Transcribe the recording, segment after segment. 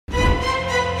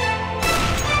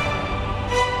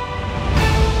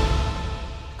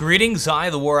Greetings,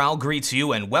 TheWarOwl greets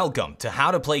you and welcome to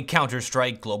How to Play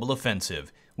Counter-Strike Global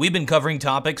Offensive. We've been covering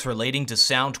topics relating to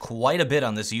sound quite a bit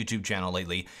on this YouTube channel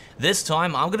lately. This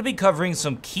time, I'm going to be covering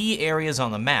some key areas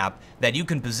on the map that you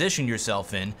can position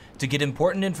yourself in to get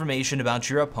important information about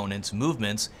your opponent's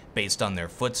movements based on their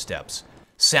footsteps.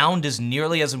 Sound is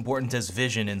nearly as important as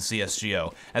vision in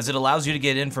CSGO, as it allows you to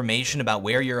get information about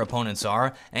where your opponents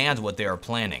are and what they are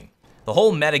planning. The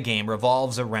whole metagame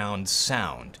revolves around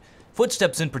sound.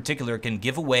 Footsteps in particular can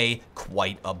give away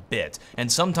quite a bit, and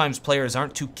sometimes players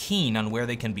aren't too keen on where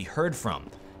they can be heard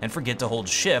from, and forget to hold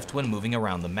shift when moving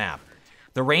around the map.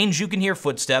 The range you can hear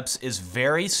footsteps is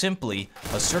very simply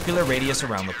a circular radius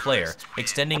around the player,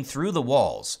 extending through the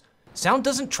walls. Sound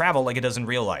doesn't travel like it does in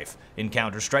real life. In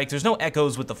Counter-Strike, there's no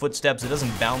echoes with the footsteps, it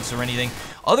doesn't bounce or anything.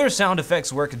 Other sound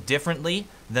effects work differently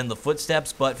than the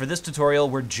footsteps, but for this tutorial,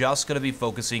 we're just going to be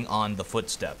focusing on the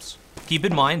footsteps. Keep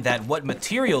in mind that what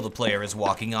material the player is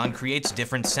walking on creates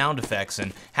different sound effects,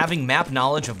 and having map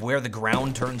knowledge of where the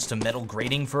ground turns to metal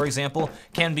grating, for example,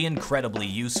 can be incredibly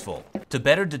useful. To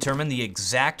better determine the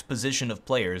exact position of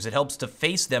players, it helps to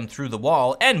face them through the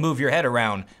wall and move your head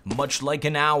around, much like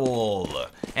an owl.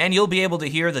 And you'll be able to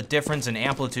hear the difference in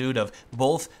amplitude of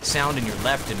both sound in your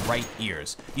left and right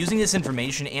ears. Using this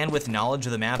information and with knowledge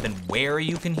of the map and where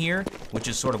you can hear, which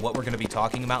is sort of what we're going to be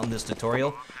talking about in this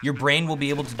tutorial, your brain will be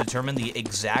able to determine the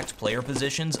exact player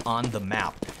positions on the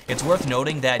map. It's worth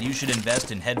noting that you should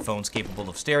invest in headphones capable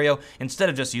of stereo instead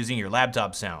of just using your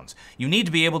laptop sounds. You need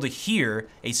to be able to hear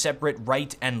a separate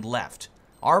right and left.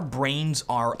 Our brains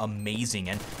are amazing,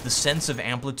 and the sense of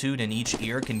amplitude in each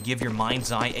ear can give your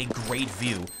mind's eye a great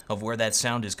view of where that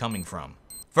sound is coming from.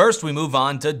 First, we move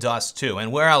on to Dust 2,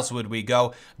 and where else would we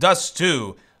go? Dust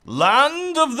 2,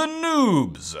 Land of the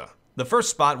Noobs. The first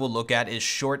spot we'll look at is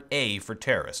short A for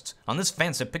terrorists. On this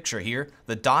fancy picture here,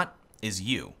 the dot is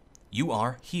you. You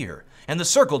are here. And the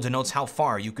circle denotes how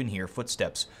far you can hear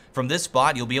footsteps. From this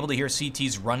spot, you'll be able to hear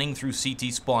CTs running through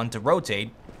CT spawn to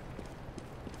rotate,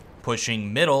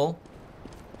 pushing middle,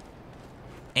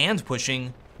 and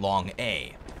pushing long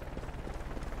A.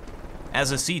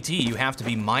 As a CT, you have to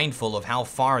be mindful of how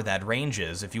far that range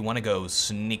is if you want to go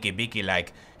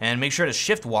sneaky-beaky-like, and make sure to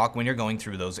shift walk when you're going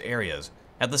through those areas.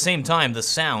 At the same time, the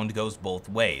sound goes both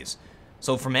ways.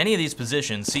 So from any of these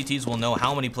positions, CTs will know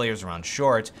how many players are on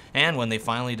short, and when they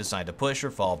finally decide to push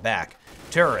or fall back.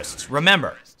 Terrorists,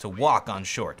 remember to walk on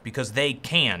short, because they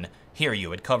can hear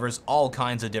you. It covers all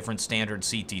kinds of different standard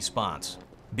CT spots.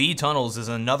 B tunnels is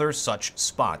another such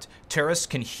spot. Terrorists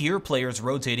can hear players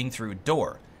rotating through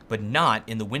door, but not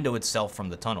in the window itself from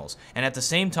the tunnels. And at the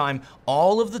same time,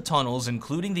 all of the tunnels,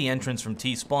 including the entrance from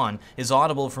T spawn, is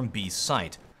audible from B's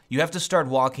site. You have to start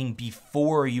walking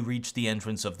before you reach the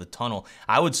entrance of the tunnel.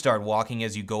 I would start walking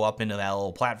as you go up into that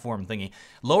little platform thingy.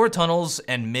 Lower tunnels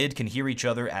and mid can hear each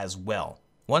other as well.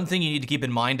 One thing you need to keep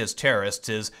in mind as terrorists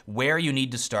is where you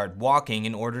need to start walking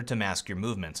in order to mask your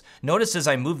movements. Notice as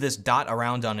I move this dot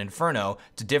around on Inferno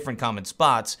to different common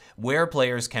spots where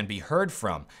players can be heard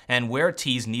from, and where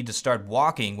Ts need to start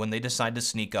walking when they decide to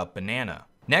sneak up banana.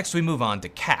 Next, we move on to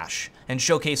Cache, and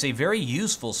showcase a very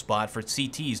useful spot for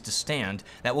CTs to stand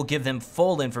that will give them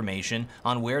full information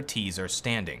on where Ts are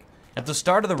standing. At the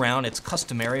start of the round, it's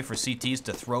customary for CTs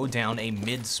to throw down a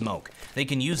mid-smoke. They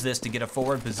can use this to get a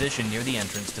forward position near the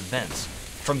entrance to vents.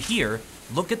 From here,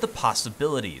 look at the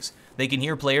possibilities. They can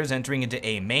hear players entering into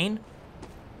A main,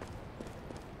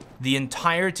 the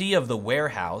entirety of the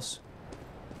warehouse,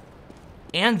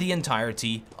 and the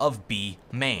entirety of B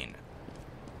main.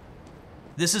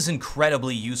 This is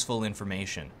incredibly useful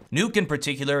information. Nuke in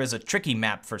particular is a tricky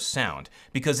map for sound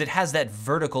because it has that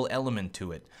vertical element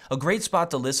to it. A great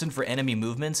spot to listen for enemy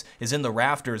movements is in the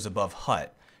rafters above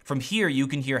hut. From here you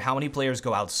can hear how many players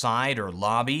go outside or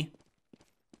lobby.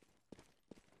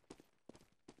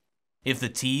 If the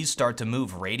Ts start to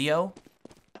move radio,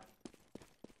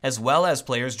 as well as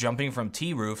players jumping from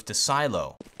T-roof to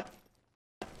silo.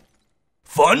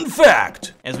 Fun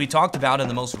fact! As we talked about in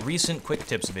the most recent quick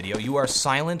tips video, you are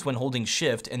silent when holding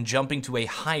shift and jumping to a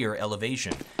higher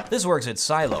elevation. This works at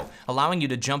silo, allowing you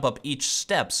to jump up each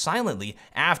step silently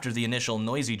after the initial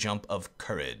noisy jump of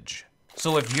courage.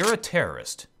 So if you're a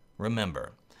terrorist,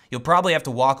 remember, you'll probably have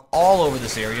to walk all over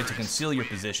this area to conceal your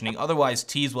positioning, otherwise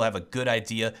Ts will have a good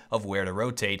idea of where to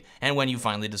rotate and when you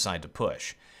finally decide to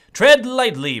push. Tread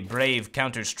lightly, brave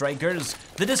Counter-Strikers.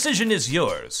 The decision is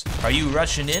yours. Are you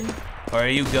rushing in, or are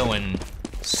you going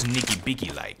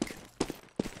sneaky-beaky-like?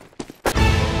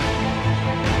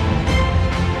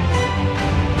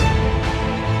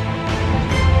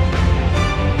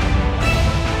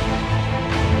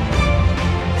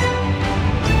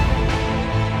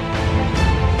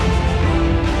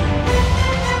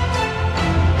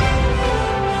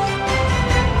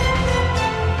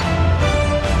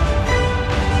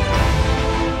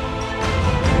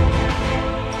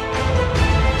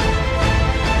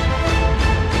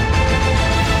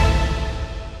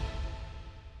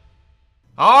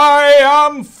 I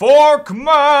am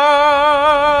Forkman!